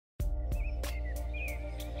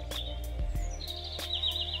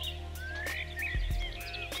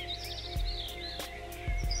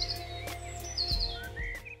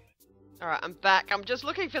Alright, I'm back. I'm just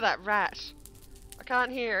looking for that rat. I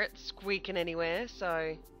can't hear it squeaking anywhere,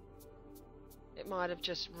 so it might have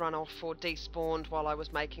just run off or despawned while I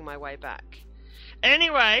was making my way back.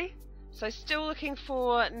 Anyway, so still looking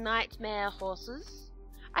for nightmare horses.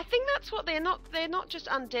 I think that's what they're not. They're not just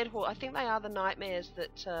undead horses. I think they are the nightmares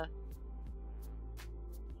that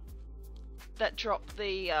that drop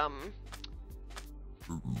the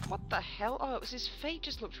What the hell? Oh, it was his feet.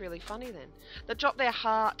 Just looked really funny then. That drop their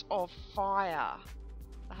heart of fire.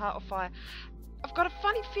 The heart of fire. I've got a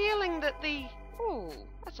funny feeling that the. Oh,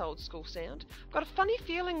 that's old school sound. I've got a funny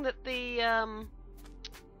feeling that the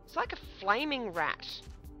it's like a flaming rat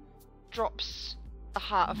drops a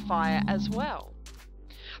heart of fire as well.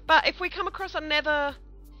 But if we come across another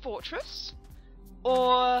fortress,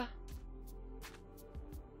 or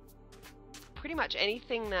pretty much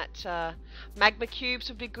anything that magma cubes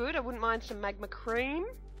would be good. I wouldn't mind some magma cream.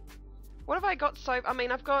 What have I got? So I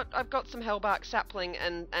mean, I've got some hellbark sapling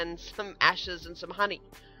and some ashes and some honey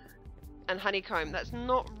and honeycomb. That's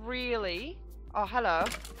not really. Oh, hello,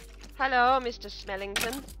 hello, Mr.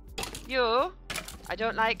 Smellington. You, I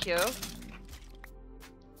don't like you.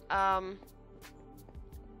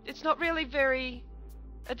 It's not really very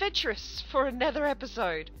adventurous for another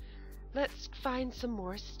episode. Let's find some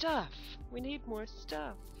more stuff. We need more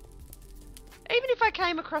stuff. Even if I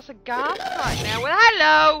came across a ghast right now, well,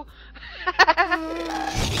 hello!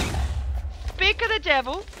 Speak of the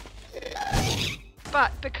devil.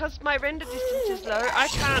 But because my render distance is low, I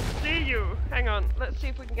can't see you. Hang on, let's see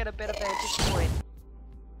if we can get a better vantage point.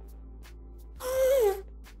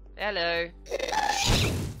 Hello.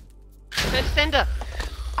 Go to sender.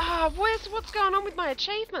 Ah, what's going on with my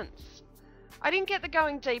achievements? I didn't get the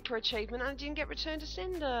going deeper achievement, and I didn't get return to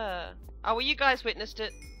sender. Oh, well, you guys witnessed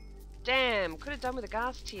it. Damn, could have done with a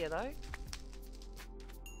ghast tier though.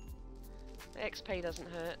 The XP doesn't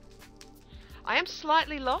hurt. I am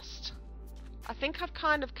slightly lost. I think I've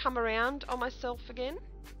kind of come around on myself again.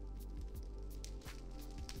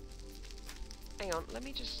 Hang on, let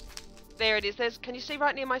me just... There it is. Can you see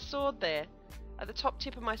right near my sword there? At the top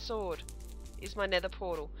tip of my sword is my nether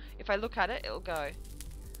portal. If I look at it, it'll go.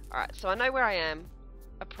 Alright, so I know where I am,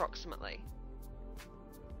 approximately.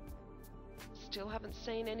 Still haven't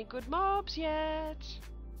seen any good mobs yet.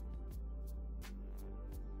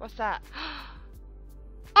 What's that?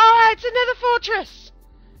 Oh, it's another fortress!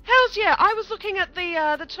 Hells yeah! I was looking at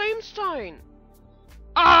the tombstone.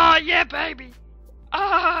 Ah, oh, yeah, baby!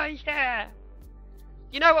 Ah, oh, yeah!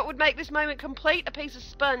 You know what would make this moment complete? A piece of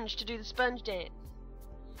sponge to do the sponge dance.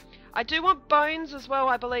 I do want bones as well.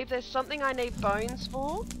 I believe there's something I need bones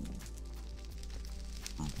for.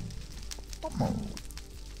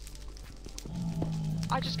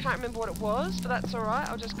 I just can't remember what it was, but that's alright.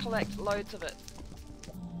 I'll just collect loads of it.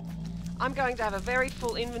 I'm going to have a very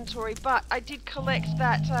full inventory, but I did collect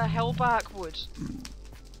that hellbark wood.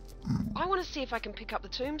 I want to see if I can pick up the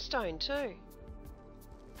tombstone too.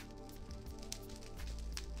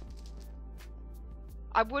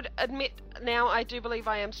 I would admit now I do believe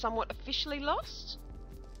I am somewhat officially lost,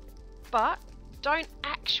 but don't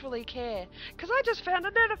actually care, because I just found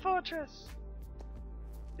another fortress.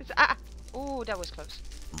 Oh, that was close.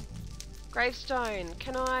 Gravestone.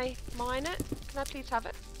 Can I mine it? Can I please have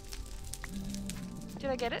it? Did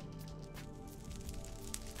I get it?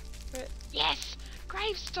 Yes!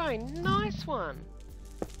 Gravestone! Nice one!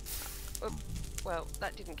 Well,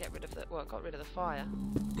 that didn't get rid of the... Well, it got rid of the fire.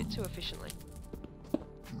 A bit too efficiently.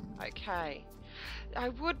 Okay. I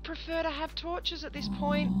would prefer to have torches at this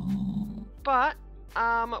point, but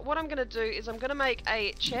what I'm going to do is I'm going to make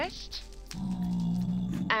a chest,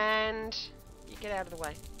 and you get out of the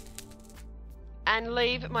way, and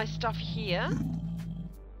leave my stuff here.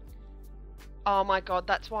 Oh my god,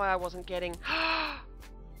 that's why I wasn't getting...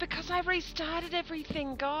 Because I restarted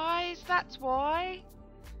everything, guys, that's why.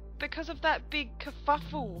 Because of that big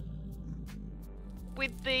kerfuffle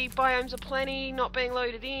with the biomes of plenty not being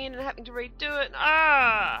loaded in and having to redo it.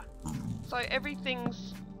 Ah! So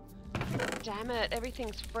everything's... Damn it,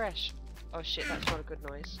 everything's fresh. Oh shit, that's not a good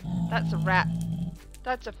noise. That's a rat.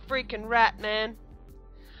 That's a freaking rat, man.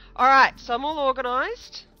 Alright, so I'm all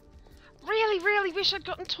organised. Really, really wish I'd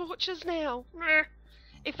gotten torches now.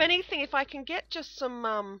 If anything, if I can get just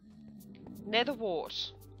some nether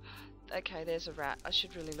wart. Okay, there's a rat. I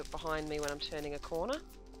should really look behind me when I'm turning a corner.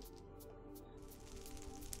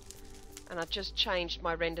 And I've just changed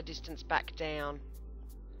my render distance back down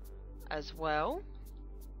as well.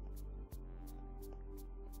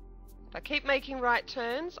 If I keep making right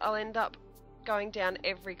turns, I'll end up going down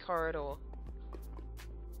every corridor.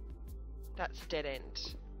 That's a dead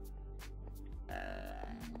end.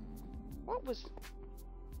 What was...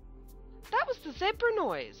 That was the zebra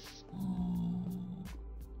noise.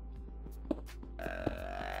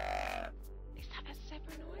 Is that a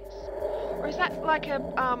zebra noise? Or is that like a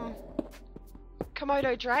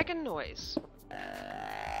Komodo dragon noise?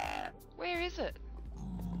 Where is it?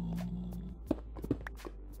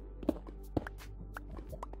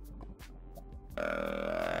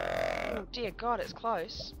 Oh dear God, it's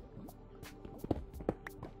close.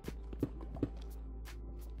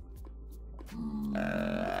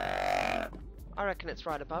 I reckon it's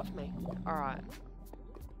right above me. Alright.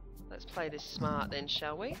 Let's play this smart then,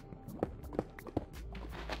 shall we?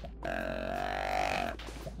 Damn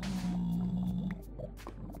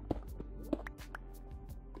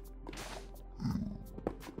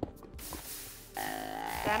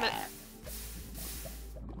it.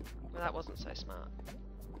 Well, that wasn't so smart.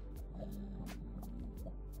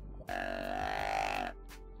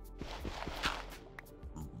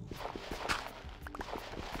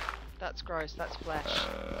 That's gross, that's flesh.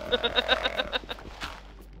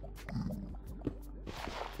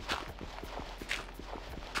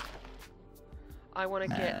 I want to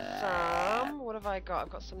get some... What have I got? I've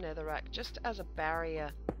got some netherrack just as a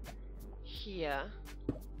barrier here.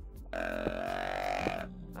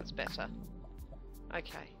 That's better.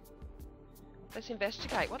 Okay. Let's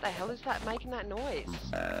investigate. What the hell is that making that noise?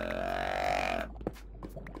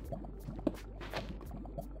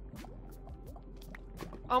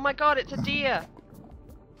 Oh my God, it's a deer.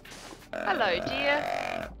 Hello,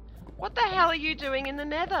 deer. What the hell are you doing in the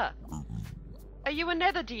nether? Are you a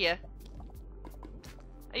nether deer?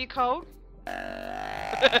 Are you cold?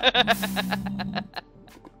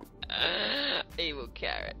 Evil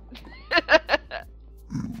carrot.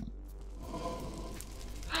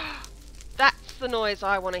 That's the noise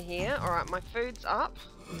I want to hear. Alright, my food's up.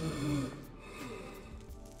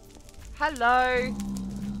 Hello.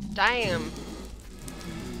 Damn.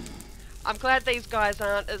 I'm glad these guys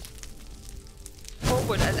aren't as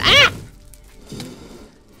forward as... Ah!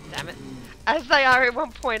 Damn it. As they are in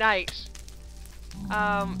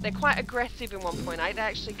 1.8. They're quite aggressive in 1.8. They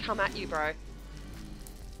actually come at you, bro.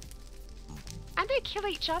 And they kill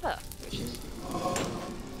each other, which is...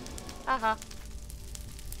 Haha.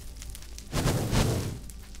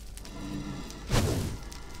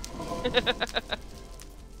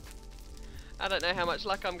 I don't know how much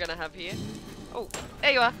luck I'm gonna have here. Oh,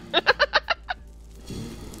 there you are.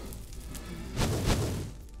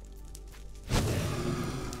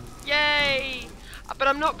 Yay! But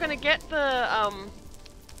I'm not gonna get the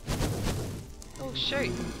oh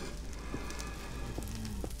shoot.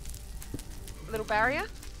 Little barrier?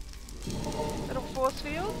 Little force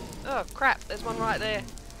field? Oh crap, there's one right there.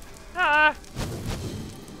 Ah!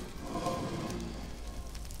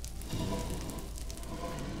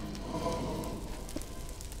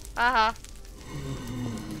 Haha.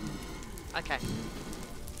 Okay.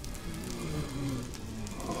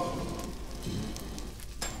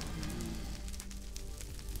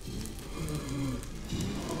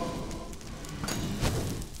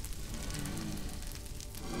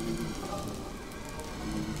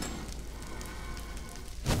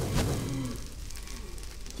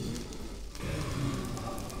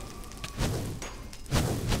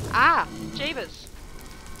 Ah, jeebus.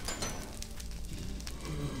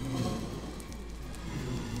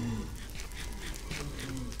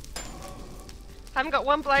 Haven't got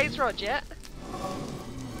one blaze rod yet.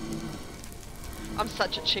 I'm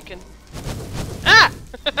such a chicken. Ah!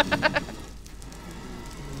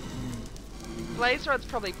 Blaze rod's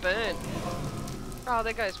probably burnt. Oh,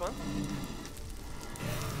 there goes one.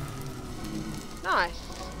 Nice.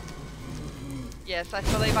 Yes, I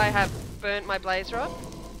believe I have burnt my blaze rod.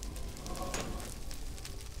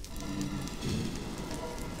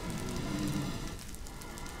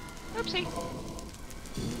 Oopsie.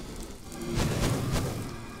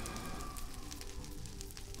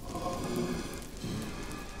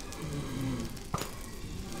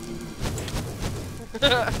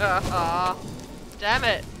 Aw, damn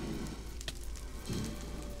it.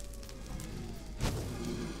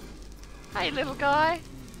 Hey, little guy.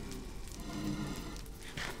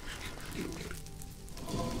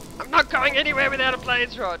 I'm not going anywhere without a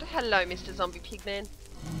blaze rod. Hello, Mr. Zombie Pigman.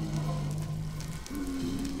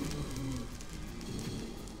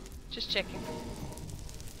 Just checking.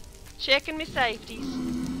 Checking my safeties.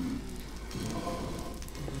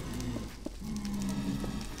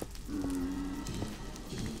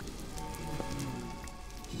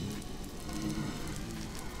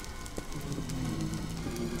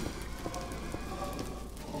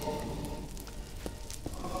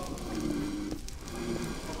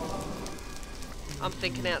 I'm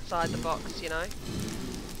thinking outside the box, you know.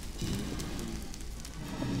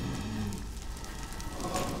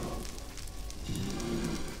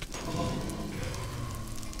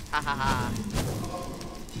 Ha ha ha.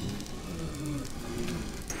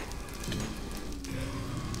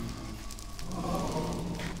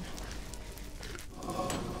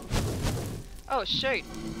 Oh, shoot.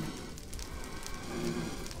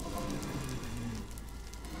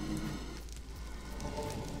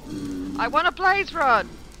 I want a blaze rod!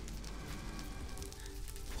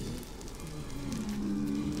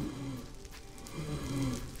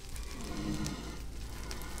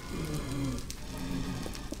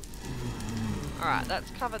 Alright, that's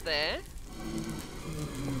covered there.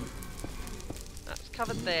 That's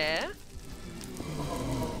covered there.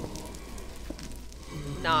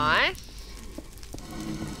 Nice.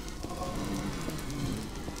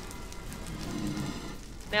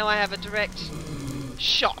 Now I have a direct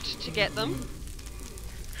shot to get them.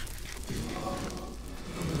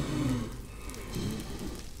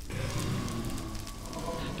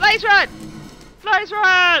 Blaze rod! Blaze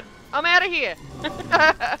rod! I'm out of here.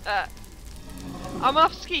 I'm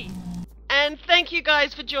off ski. And thank you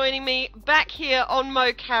guys for joining me back here on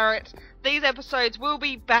Carrot. These episodes will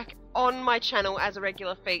be back on my channel as a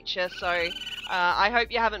regular feature, so I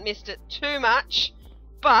hope you haven't missed it too much.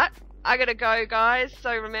 But I gotta go, guys,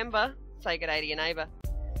 so remember, say good day to your neighbour.